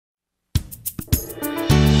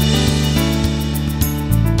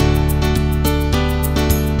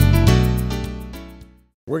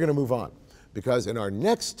We're going to move on because in our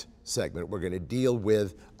next segment, we're going to deal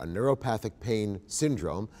with a neuropathic pain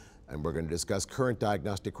syndrome, and we're going to discuss current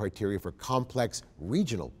diagnostic criteria for complex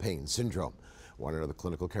regional pain syndrome. Want to know the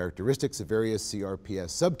clinical characteristics of various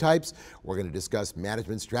CRPS subtypes. We're going to discuss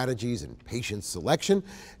management strategies and patient selection.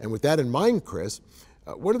 And with that in mind, Chris,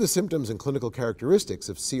 what are the symptoms and clinical characteristics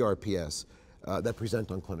of CRPS that present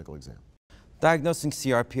on clinical exam? Diagnosing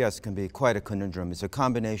CRPS can be quite a conundrum. It's a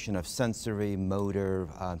combination of sensory, motor,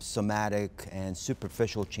 somatic, and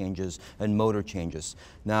superficial changes and motor changes.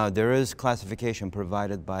 Now, there is classification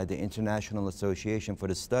provided by the International Association for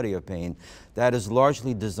the Study of Pain that is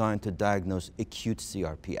largely designed to diagnose acute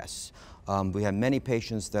CRPS. We have many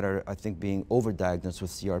patients that are, I think, being overdiagnosed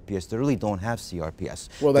with CRPS that really don't have CRPS.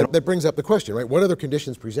 Well, that brings up the question, right? What other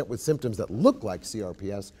conditions present with symptoms that look like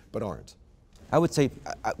CRPS but aren't? I would say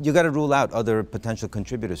you got to rule out other potential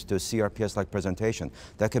contributors to a CRPS-like presentation.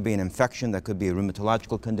 That could be an infection, that could be a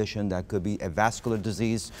rheumatological condition, that could be a vascular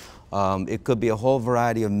disease. It could be a whole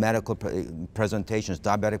variety of medical presentations,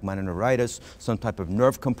 diabetic minor neuritis, some type of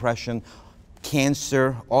nerve compression,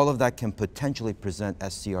 cancer. All of that can potentially present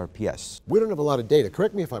as CRPS. We don't have a lot of data.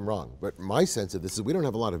 Correct me if I'm wrong, but my sense of this is we don't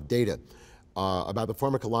have a lot of data about the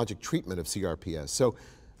pharmacologic treatment of CRPS. So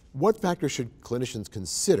what factors should clinicians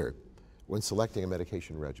consider when selecting a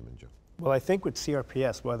medication regimen, Joe? Well, I think with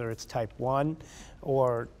CRPS, whether it's type 1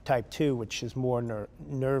 or type 2, which is more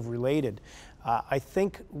nerve-related, I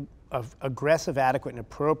think aggressive, adequate, and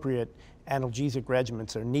appropriate analgesic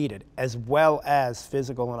regimens are needed, as well as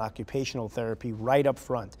physical and occupational therapy right up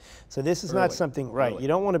front. So this is not something, you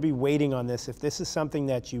don't want to be waiting on this. If this is something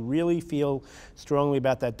that you really feel strongly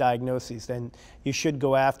about that diagnosis, then you should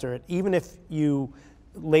go after it, even if you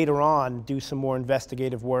later on do some more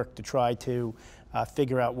investigative work to try to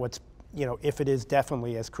figure out what's, if it is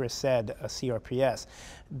definitely, as Chris said, a CRPS.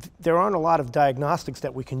 There aren't a lot of diagnostics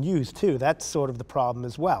that we can use too. That's sort of the problem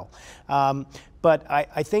as well. But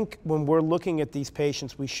I think when we're looking at these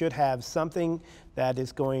patients, we should have something that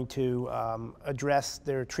is going to address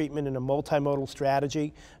their treatment in a multimodal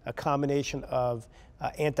strategy, a combination of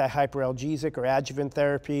anti-hyperalgesic or adjuvant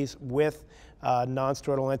therapies with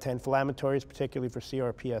non-steroidal anti-inflammatories, particularly for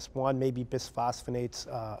CRPS1. Maybe bisphosphonates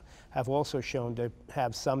have also shown to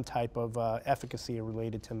have some type of efficacy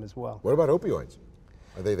related to them as well. What about opioids?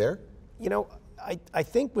 Are they there? I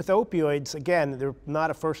think with opioids, again, they're not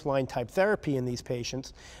a first-line type therapy in these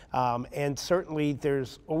patients, and certainly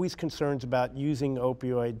there's always concerns about using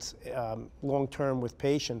opioids long-term with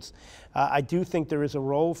patients. I do think there is a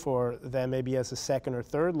role for them maybe as a second or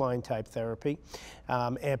third-line type therapy,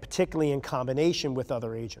 and particularly in combination with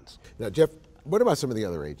other agents. Now, Jeff, what about some of the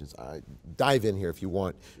other agents? Dive in here if you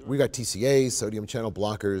want. We've got TCAs, sodium channel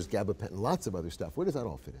blockers, gabapentin, lots of other stuff. Where does that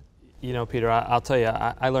all fit in? Peter, I'll tell you,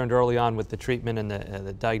 I learned early on with the treatment and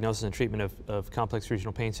the diagnosis and treatment of complex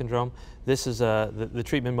regional pain syndrome, this is the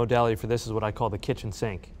treatment modality for this is what I call the kitchen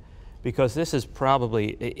sink. Because this is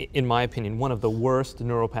probably, in my opinion, one of the worst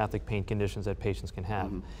neuropathic pain conditions that patients can have.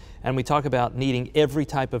 Mm-hmm. And we talk about needing every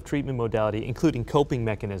type of treatment modality, including coping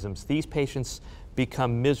mechanisms. These patients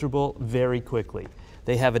become miserable very quickly.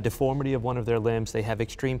 They have a deformity of one of their limbs, they have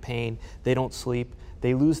extreme pain, they don't sleep,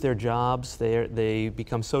 they lose their jobs, they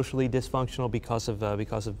become socially dysfunctional because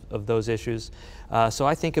of those issues. So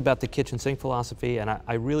I think about the kitchen sink philosophy, and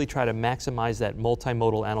I really try to maximize that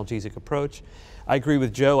multimodal analgesic approach. I agree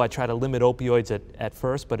with Joe, I try to limit opioids at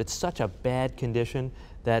first, but it's such a bad condition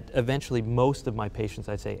that eventually most of my patients,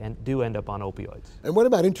 I say, do end up on opioids. And what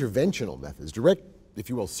about interventional methods? Direct, if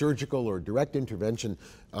you will, surgical or direct intervention.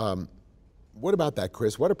 What about that,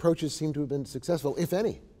 Chris? What approaches seem to have been successful, if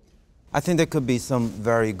any? I think there could be some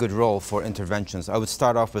very good role for interventions. I would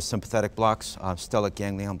start off with sympathetic blocks, stellate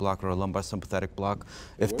ganglion block or a lumbar sympathetic block.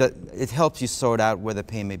 It helps you sort out where the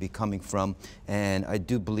pain may be coming from, and I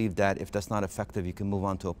do believe that if that's not effective, you can move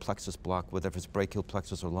on to a plexus block, whether it's brachial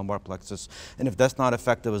plexus or lumbar plexus. And if that's not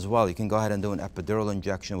effective as well, you can go ahead and do an epidural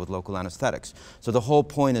injection with local anesthetics. So the whole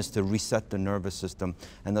point is to reset the nervous system,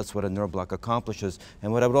 and that's what a nerve block accomplishes.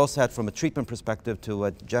 And what I would also add from a treatment perspective to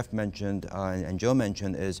what Jeff mentioned and Joe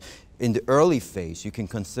mentioned is, in the early phase, you can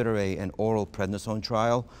consider an oral prednisone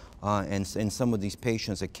trial, and in some of these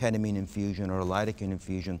patients, a ketamine infusion or a lidocaine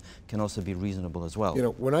infusion can also be reasonable as well.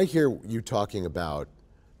 When I hear you talking about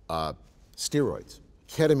steroids,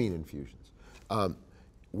 ketamine infusions,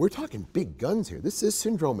 we're talking big guns here. This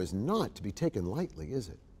syndrome is not to be taken lightly, is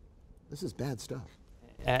it? This is bad stuff.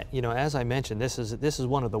 As I mentioned, this is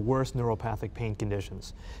one of the worst neuropathic pain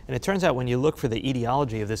conditions. And it turns out when you look for the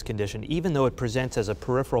etiology of this condition, even though it presents as a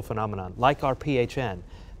peripheral phenomenon, like our PHN,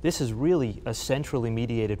 This is really a centrally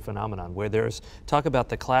mediated phenomenon where there's, talk about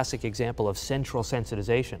the classic example of central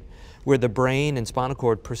sensitization, where the brain and spinal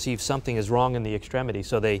cord perceive something is wrong in the extremity,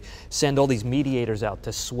 so they send all these mediators out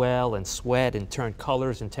to swell and sweat and turn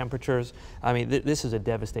colors and temperatures. I mean, this is a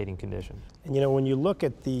devastating condition. And you know, when you look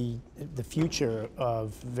at the future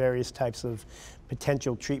of various types of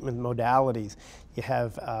potential treatment modalities, you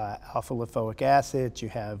have alpha lipoic acids, you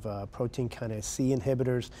have protein kinase C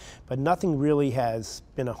inhibitors, but nothing really has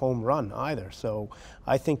been a home run either. So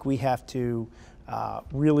I think we have to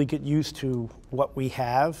really get used to what we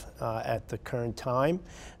have at the current time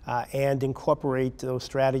and incorporate those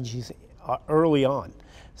strategies early on.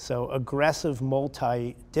 So aggressive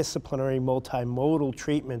multidisciplinary, multimodal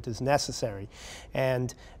treatment is necessary.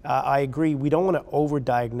 And I agree, we don't want to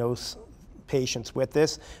overdiagnose patients with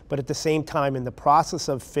this, but at the same time, in the process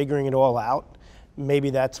of figuring it all out, maybe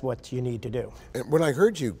that's what you need to do. And when I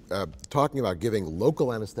heard you talking about giving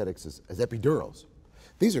local anesthetics as epidurals,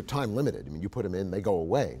 these are time limited. I mean, you put them in, they go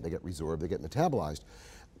away, they get resorbed, they get metabolized.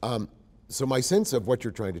 So my sense of what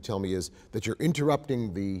you're trying to tell me is that you're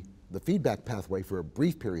interrupting the feedback pathway for a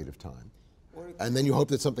brief period of time, and then you hope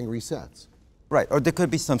that something resets. Right, or there could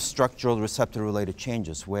be some structural receptor-related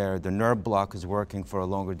changes where the nerve block is working for a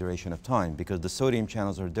longer duration of time because the sodium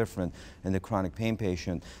channels are different in the chronic pain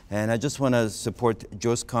patient. And I just want to support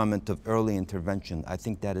Joe's comment of early intervention. I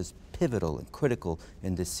think that is pivotal and critical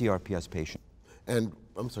in the CRPS patient. And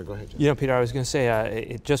I'm sorry, go ahead, Jim. You know, Peter, I was going to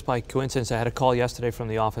say, just by coincidence, I had a call yesterday from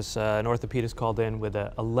the office. An orthopedist called in with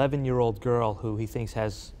an 11-year-old girl who he thinks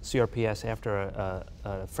has CRPS after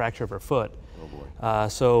a fracture of her foot. Oh boy.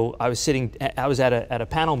 So I was at a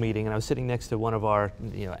panel meeting, and I was sitting next to one of our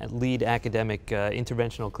lead academic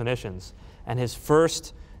interventional clinicians, and his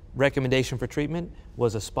first recommendation for treatment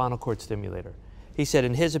was a spinal cord stimulator. He said,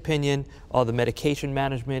 in his opinion, the medication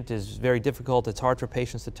management is very difficult. It's hard for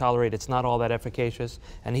patients to tolerate. It's not all that efficacious.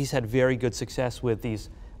 And he's had very good success with these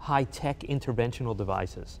high-tech interventional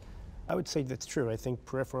devices. I would say that's true. I think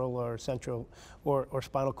peripheral or central or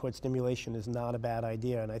spinal cord stimulation is not a bad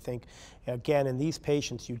idea. And I think, again, in these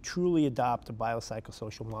patients, you truly adopt a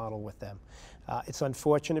biopsychosocial model with them. It's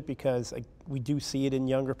unfortunate because we do see it in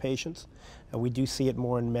younger patients. We do see it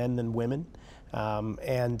more in men than women.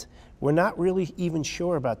 And we're not really even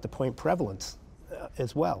sure about the point prevalence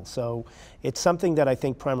as well. So it's something that I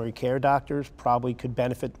think primary care doctors probably could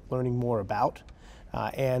benefit learning more about.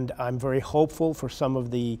 And I'm very hopeful for some of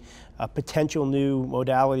the potential new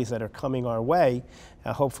modalities that are coming our way.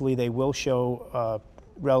 Hopefully they will show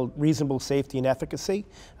reasonable safety and efficacy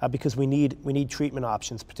because we need treatment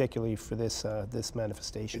options, particularly for this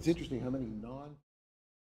manifestation. It's interesting how many